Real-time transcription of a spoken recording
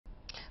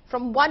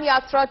from one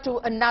yatra to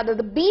another.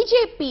 The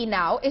BJP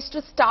now is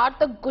to start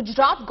the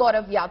Gujarat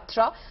Gaurav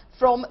Yatra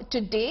from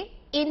today.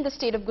 In the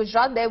state of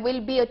Gujarat, there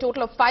will be a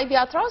total of 5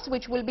 yatras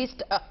which will be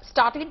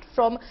started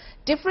from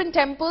different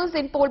temples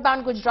in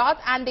pole-bound Gujarat,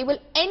 and they will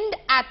end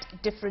at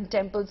different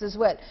temples as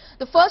well.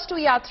 The first 2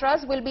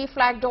 yatras will be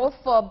flagged off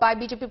by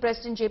BJP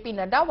President JP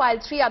Nadda,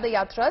 while 3 other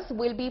yatras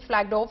will be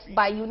flagged off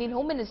by Union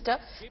Home Minister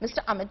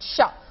Mr. Amit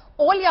Shah.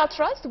 All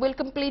yatras will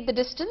complete the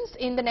distance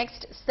in the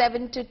next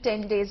 7 to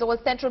 10 days. All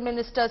central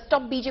ministers,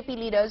 top BJP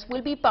leaders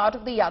will be part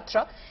of the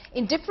yatra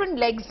in different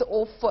legs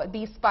of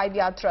these 5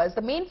 yatras.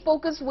 The main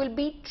focus will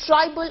be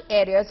tribal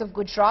areas of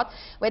Gujarat,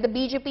 where the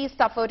BJP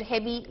suffered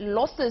heavy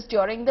losses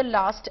during the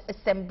last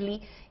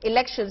assembly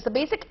elections. The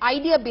basic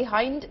idea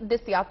behind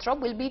this yatra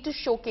will be to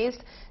showcase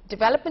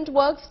development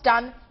works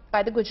done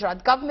by the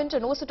Gujarat government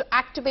and also to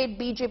activate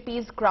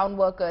BJP's ground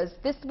workers.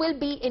 This will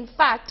be, in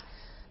fact,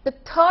 the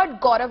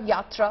third Gaurav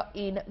Yatra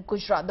in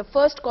Gujarat. The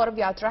first Gaurav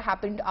Yatra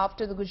happened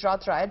after the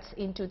Gujarat riots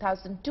in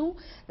 2002.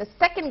 The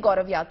second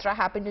Gaurav Yatra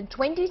happened in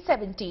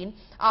 2017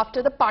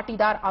 after the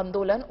Patidar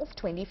Andolan of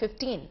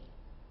 2015.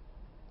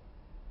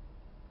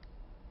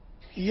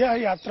 यह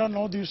यात्रा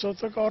 9 दिवसों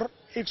तक और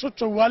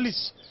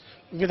 144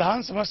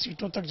 विधानसभा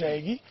सीटों तक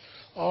जाएगी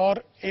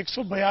और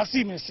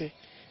 182 में से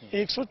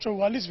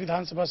 144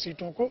 विधानसभा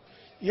सीटों को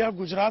यह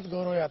गुजरात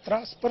गौरव यात्रा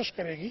स्पर्श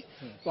करेगी।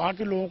 वहां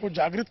के लोगों को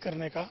जागृत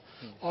करने का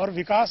और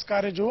विकास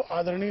कार्य जो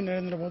आदरणीय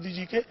नरेंद्र मोदी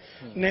जी के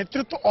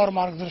नेतृत्व और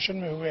मार्गदर्शन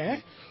में हुए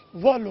हैं,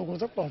 वह लोगों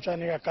तक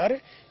पहुंचाने का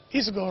कार्य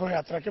इस गौरव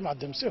यात्रा के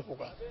माध्यम से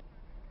होगा।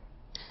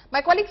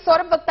 My colleague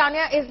Saurabh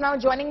Bhaktania is now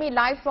joining me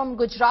live from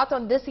Gujarat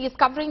on this. He is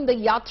covering the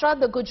yatra,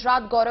 the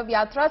Gujarat Gaurav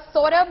Yatra.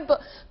 Saurabh,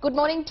 good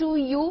morning to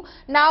you.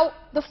 Now,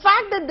 the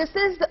fact that this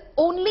is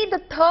only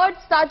the third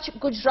such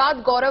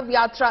Gujarat Gaurav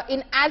Yatra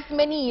in as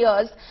many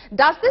years,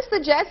 does this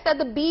suggest that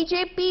the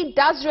BJP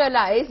does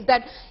realize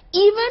that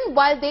even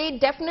while they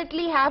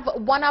definitely have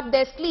one up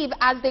their sleeve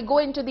as they go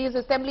into these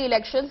assembly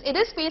elections, it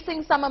is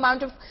facing some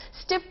amount of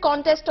stiff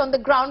contest on the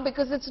ground,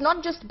 because it's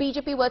not just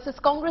BJP versus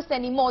Congress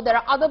anymore. There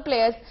are other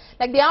players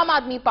like the Aam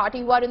Aadmi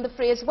Party who are in the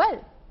fray as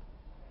well.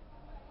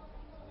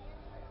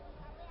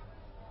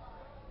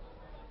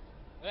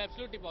 Well,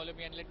 absolutely,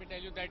 Paulami, and let me tell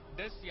you that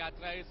this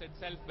yatra is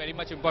itself very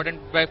much important.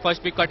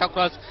 First, we cut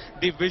across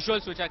the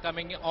visuals which are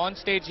coming on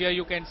stage here.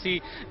 You can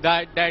see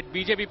that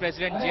BJP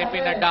President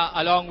JP Nadda,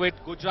 along with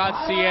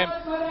Gujarat CM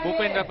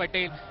Bhupendra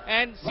Patel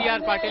and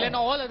CR Patel and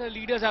all other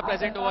leaders are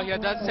present over here.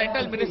 The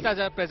central ministers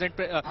are present,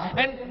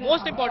 and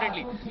most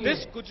importantly,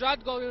 this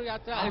Gujarat Gaurav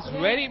Yatra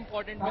is very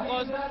important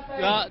because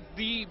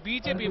the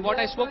BJP, what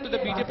I spoke to the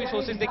BJP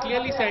sources, they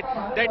clearly said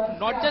that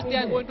not just they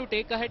are going to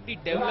take ahead the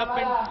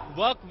development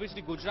work which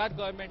the Gujarat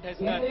government has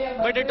done,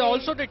 but it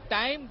also the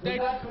time that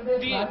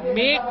they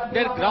make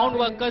their ground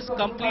workers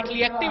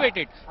completely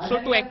activated.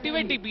 So to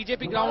activate the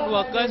BJP ground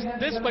workers,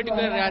 this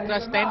particular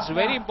yatra stands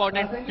very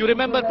important. You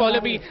remember,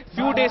 Paulami,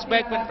 few days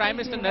back when Prime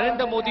Minister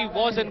Narendra Modi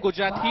was in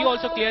Gujarat, he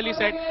also clearly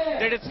said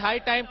that it's high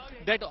time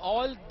that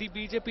all the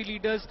BJP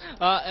leaders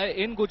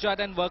in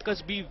Gujarat and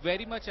workers be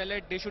very much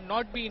alert. They should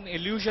not be in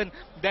illusion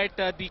that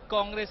the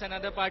Congress and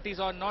other parties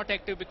are not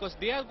active, because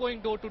they are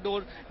going door to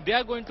door, they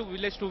are going to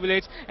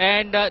village,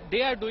 and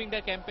they are doing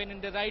their campaign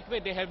in the right way.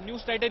 They have new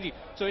strategy.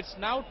 So it's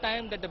now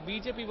time that the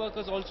BJP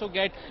workers also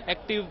get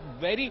active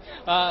very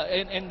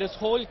in this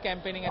whole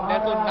campaigning, and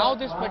therefore now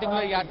this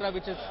particular yatra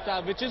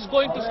which is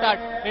going to start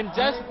in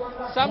just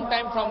some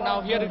time from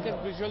now, here it is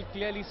visual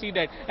clearly see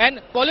that.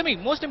 And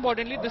Paulami, most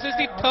importantly, this is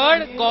the third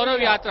Gaurav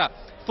Yatra.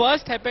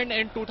 First happened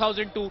in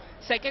 2002,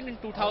 second in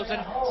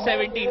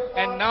 2017,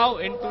 and now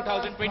in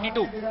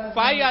 2022. 5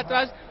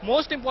 yatras,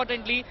 most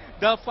importantly,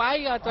 the 5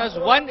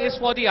 yatras, one is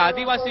for the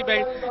Adivasi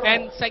belt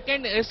and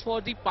second is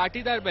for the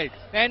Patidar belt.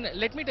 And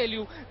let me tell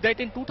you that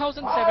in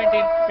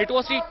 2017, it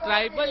was the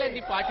tribal and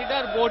the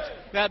Patidar votes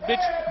which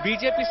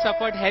BJP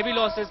suffered heavy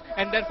losses,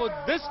 and therefore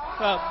this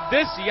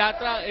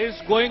yatra is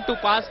going to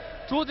pass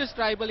through these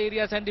tribal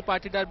areas and the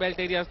Patidar belt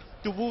areas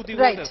to woo the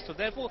voters. So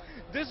therefore,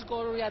 this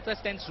Gaurav Yatra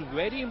stands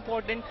very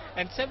important,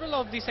 and several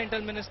of the central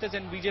ministers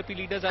and BJP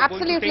leaders are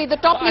going to take the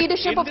top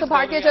leadership of the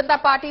Bharatiya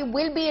Janata Party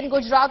will be in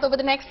Gujarat over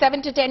the next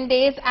 7 to 10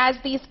 days as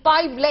these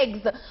 5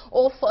 legs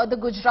of the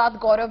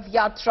Gujarat Gaurav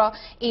Yatra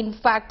in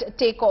fact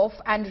take off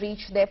and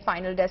reach their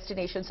final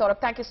destination. Saurabh,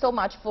 thank you so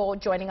much for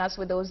joining us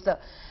with those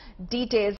details.